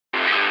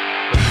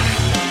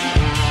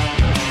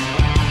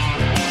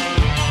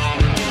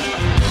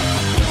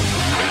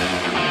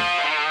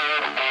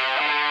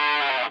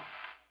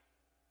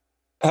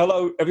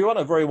Hello, everyone.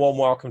 A very warm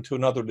welcome to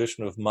another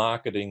edition of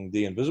Marketing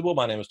the Invisible.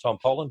 My name is Tom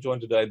Poland,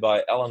 joined today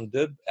by Allan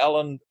Dibb.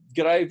 Allan,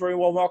 g'day. Very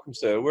warm welcome,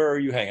 sir. Where are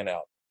you hanging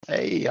out?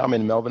 Hey, I'm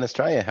in Melbourne,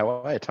 Australia. How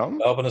are you, Tom?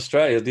 Melbourne,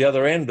 Australia, the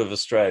other end of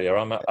Australia.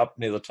 I'm up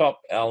near the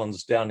top.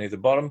 Allan's down near the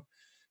bottom.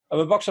 I'm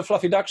a box of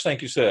fluffy ducks,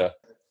 thank you, sir.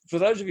 For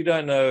those of you who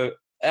don't know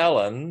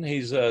Allan,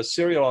 he's a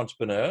serial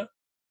entrepreneur,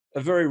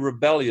 a very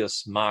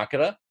rebellious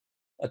marketer,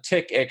 a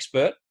tech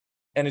expert,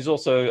 and he's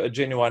also a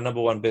genuine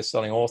 #1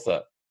 best-selling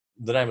author.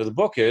 The name of the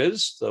book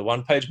is The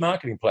One-Page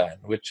Marketing Plan,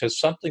 which has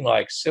something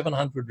like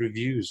 700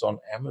 reviews on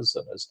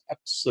Amazon. It's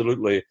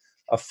absolutely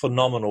a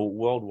phenomenal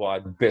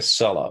worldwide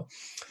bestseller.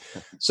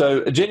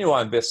 So a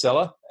genuine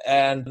bestseller,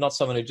 and not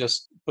someone who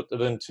just put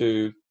it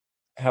into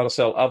how to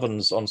sell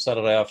ovens on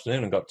Saturday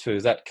afternoon and got to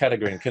that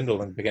category in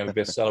Kindle and became a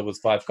bestseller with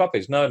 5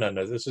 copies. No,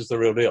 this is the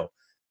real deal.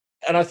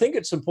 And I think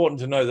it's important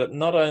to know that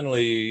not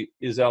only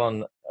is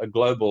Allan a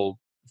global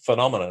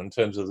phenomenon in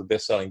terms of the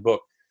best-selling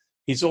book,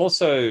 he's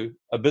also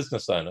a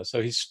business owner.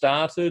 So he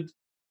started,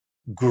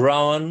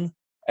 grown,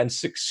 and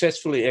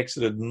successfully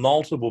exited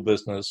multiple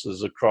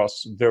businesses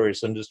across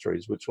various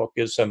industries, which what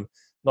gives him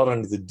not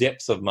only the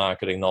depth of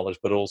marketing knowledge,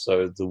 but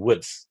also the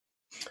width.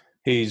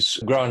 He's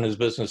grown his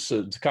business,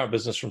 the current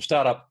business, from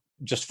startup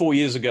just 4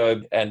 years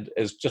ago and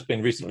has just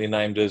been recently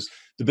named as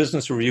the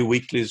Business Review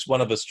Weekly's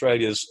one of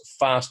Australia's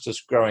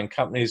fastest growing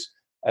companies.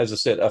 As I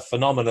said, a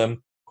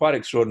phenomenon, quite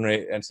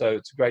extraordinary. And so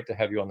it's great to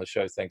have you on the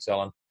show. Thanks,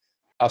 Allan.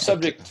 Our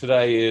subject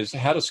today is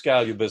how to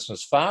scale your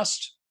business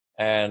fast,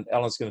 and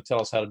Allan's going to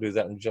tell us how to do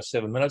that in just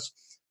 7 minutes.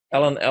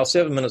 Allan, our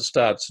 7 minutes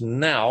starts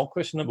now.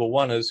 Question number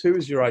 1 is, who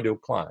is your ideal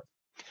client?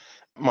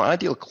 My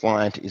ideal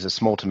client is a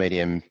small to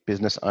medium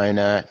business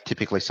owner,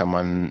 typically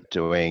someone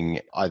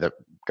doing either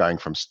going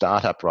from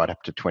startup right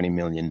up to $20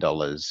 million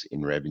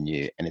in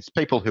revenue. And it's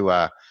people who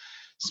are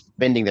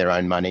spending their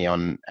own money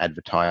on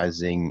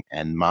advertising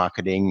and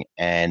marketing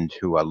and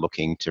who are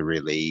looking to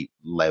really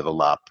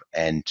level up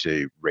and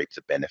to reap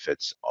the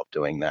benefits of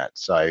doing that.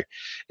 So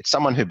it's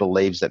someone who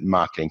believes that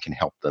marketing can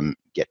help them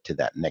get to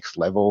that next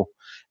level,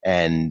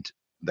 and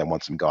they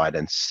want some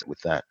guidance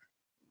with that.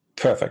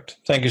 Perfect.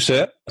 Thank you,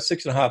 sir.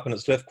 6.5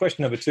 minutes left.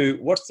 Question number 2,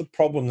 what's the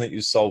problem that you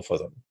solve for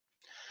them?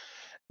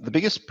 The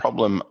biggest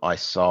problem I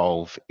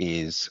solve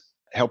is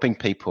helping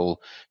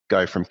people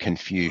go from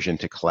confusion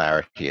to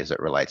clarity as it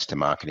relates to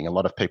marketing. A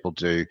lot of people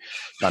do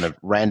kind of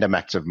random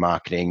acts of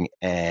marketing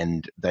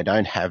and they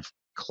don't have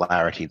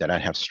clarity, they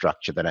don't have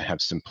structure, they don't have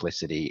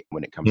simplicity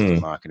when it comes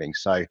to marketing.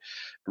 So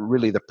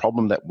really the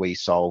problem that we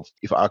solve,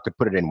 if I could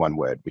put it in one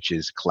word, which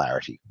is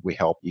clarity. We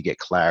help you get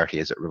clarity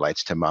as it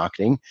relates to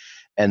marketing.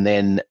 And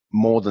then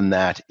more than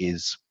that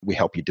is we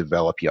help you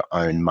develop your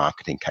own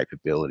marketing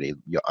capability,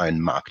 your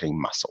own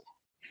marketing muscle.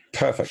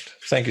 Perfect.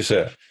 Thank you,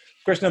 sir.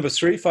 Question number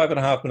 3,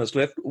 5.5 minutes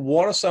left.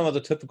 What are some of the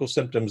typical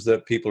symptoms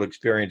that people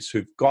experience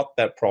who've got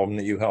that problem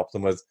that you help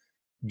them with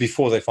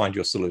before they find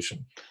your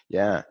solution?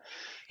 Yeah,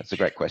 that's a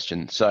great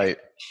question. So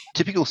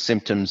typical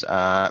symptoms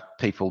are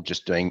people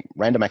just doing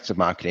random acts of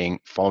marketing,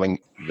 following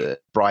the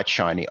bright,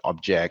 shiny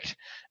object.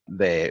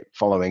 They're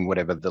following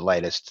whatever the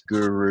latest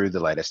guru,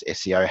 the latest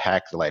SEO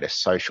hack, the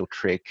latest social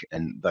trick,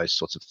 and those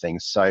sorts of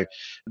things. So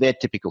they're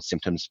typical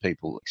symptoms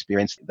people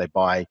experience. They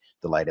buy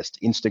the latest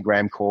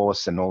Instagram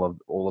course and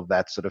all of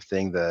that sort of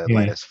thing, the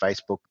latest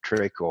Facebook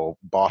trick or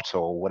bot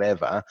or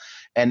whatever.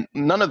 And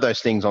none of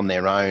those things on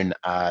their own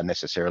are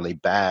necessarily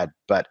bad,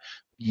 but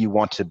you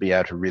want to be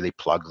able to really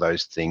plug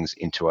those things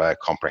into a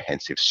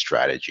comprehensive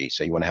strategy.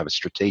 So you want to have a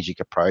strategic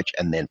approach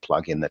and then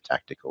plug in the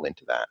tactical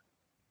into that.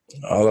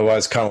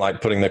 Otherwise, kind of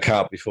like putting the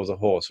cart before the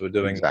horse. We're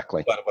doing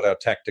exactly what our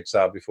tactics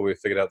are before we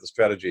figured out the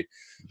strategy.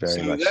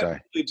 Very much so.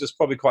 That leads us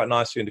probably quite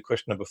nicely into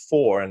question number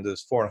 4, and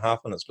there's 4.5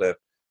 minutes left.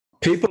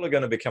 People are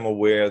going to become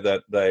aware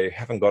that they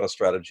haven't got a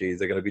strategy.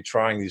 They're going to be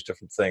trying these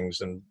different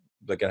things, and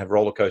they're going to have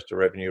roller coaster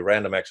revenue,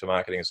 random acts of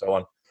marketing, and so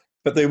on.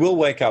 But they will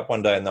wake up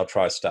one day and they'll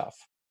try stuff.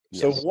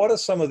 Yes. So what are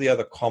some of the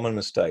other common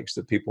mistakes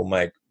that people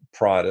make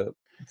prior to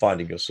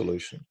finding your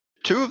solution?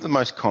 2 of the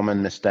most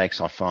common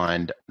mistakes I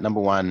find, number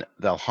 1,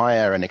 they'll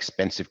hire an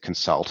expensive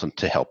consultant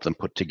to help them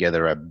put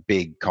together a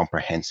big,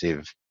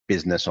 comprehensive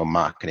business or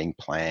marketing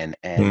plan.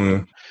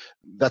 And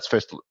that's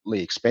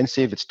firstly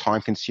expensive, it's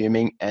time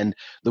consuming. And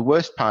the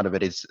worst part of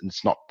it is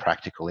it's not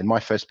practical. In my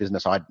first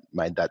business, I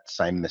made that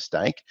same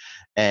mistake.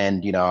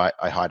 And, I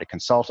hired a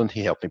consultant.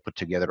 He helped me put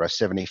together a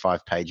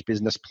 75-page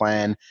business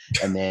plan.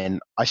 And then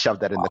I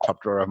shoved that in the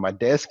top drawer of my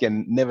desk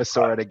and never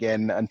saw it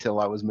again until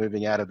I was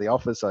moving out of the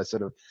office. I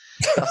sort of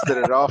dusted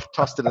it off,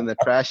 tossed it in the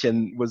trash,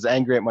 and was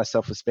angry at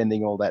myself for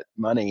spending all that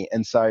money.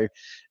 And so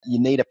you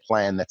need a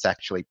plan that's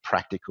actually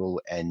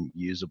practical and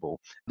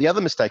usable. The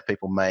other mistake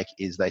people make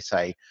is they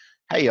say,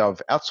 hey,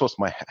 I've outsourced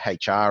my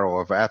HR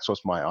or I've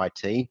outsourced my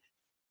IT.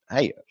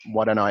 Hey,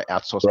 why don't I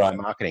outsource my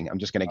marketing? I'm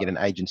just going to get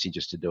an agency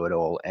just to do it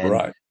all.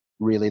 And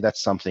really,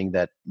 that's something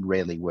that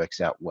rarely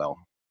works out well.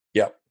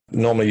 Yeah.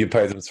 Normally you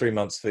pay them 3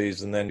 months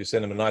fees and then you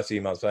send them a nice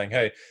email saying,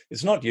 hey,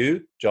 it's not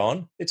you,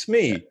 John, it's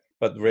me.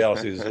 But the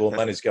reality is all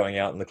money's going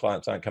out and the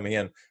clients aren't coming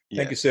in.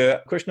 Thank you, Yes.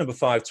 sir. Question number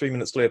 5, 3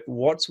 minutes left.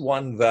 What's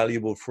one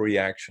valuable free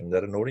action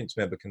that an audience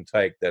member can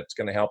take that's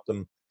going to help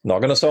them? Not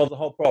going to solve the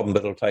whole problem,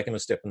 but it'll take them a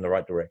step in the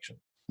right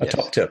direction. A Yes.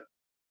 top tip.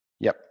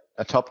 Yep.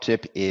 A top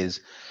tip is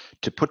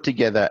to put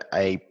together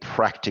a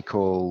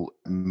practical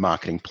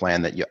marketing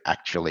plan that you're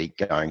actually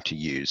going to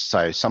use.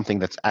 So something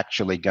that's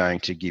actually going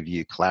to give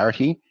you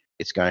clarity,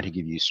 it's going to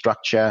give you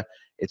structure,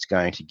 it's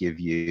going to give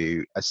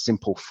you a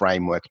simple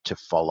framework to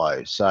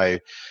follow. So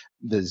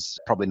there's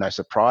probably no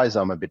surprise,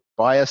 I'm a bit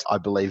biased. I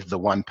believe the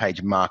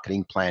one-page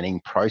marketing planning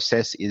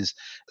process is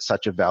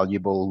such a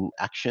valuable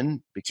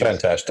action because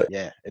Fantastic.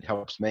 it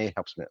helps me, it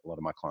helps a lot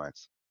of my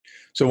clients.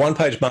 So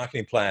one-page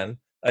marketing plan.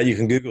 You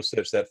can Google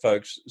search that,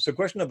 folks. So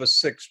question number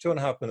 6,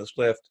 2.5 minutes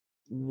left.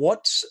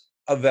 What's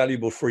a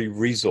valuable free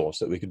resource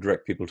that we could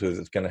direct people to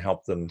that's going to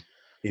help them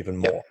even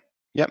more?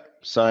 Yep.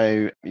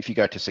 So if you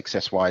go to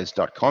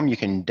successwise.com, you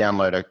can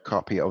download a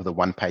copy of the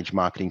one-page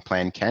marketing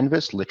plan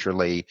canvas.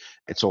 Literally,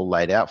 it's all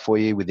laid out for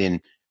you. Within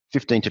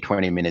 15 to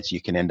 20 minutes,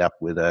 you can end up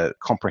with a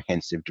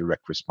comprehensive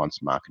direct response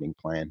marketing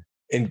plan.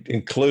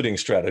 Including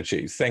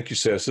strategy. Thank you,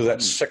 sir. So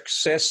that's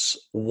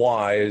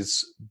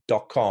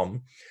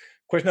successwise.com.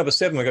 Question number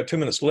 7, we've got 2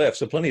 minutes left,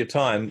 so plenty of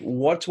time.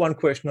 What's one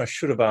question I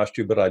should have asked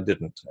you, but I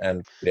didn't?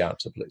 And the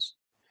answer, please.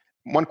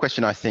 One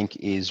question I think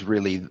is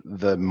really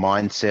the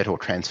mindset or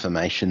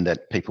transformation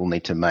that people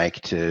need to make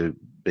to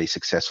be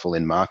successful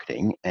in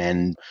marketing.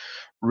 And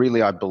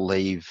really, I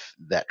believe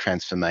that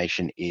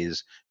transformation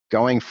is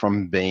going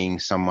from being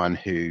someone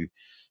who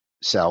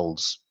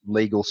sells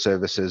legal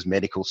services,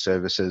 medical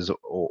services,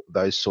 or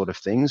those sort of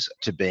things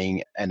to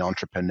being an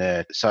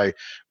entrepreneur. So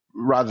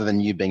rather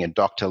than you being a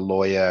doctor,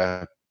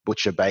 lawyer,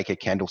 butcher, baker,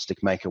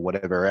 candlestick maker,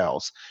 whatever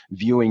else,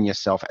 viewing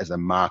yourself as a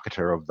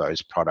marketer of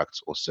those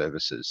products or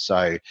services.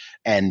 So,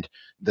 and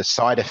the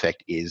side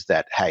effect is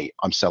that, hey,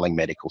 I'm selling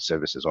medical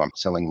services, or I'm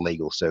selling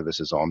legal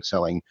services, or I'm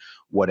selling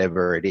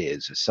whatever it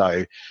is.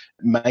 So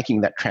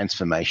making that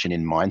transformation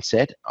in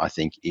mindset, I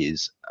think,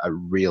 is a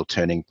real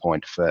turning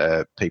point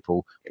for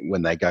people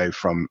when they go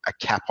from a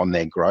cap on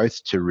their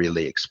growth to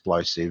really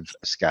explosive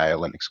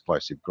scale and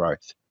explosive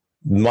growth.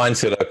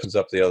 Mindset opens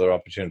up the other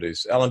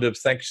opportunities. Allan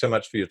Dibs, thank you so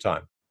much for your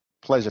time.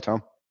 Pleasure,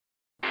 Tom.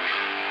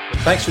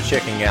 Thanks for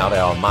checking out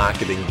our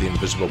Marketing the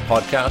Invisible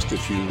podcast.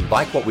 If you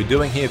like what we're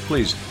doing here,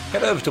 please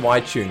head over to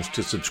iTunes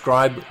to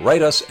subscribe,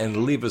 rate us,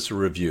 and leave us a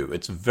review.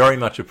 It's very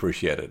much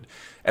appreciated.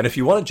 And if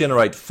you want to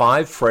generate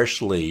 5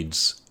 fresh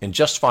leads in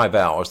just 5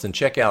 hours, then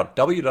check out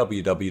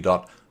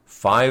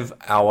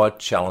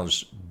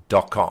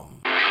www.5hourchallenge.com.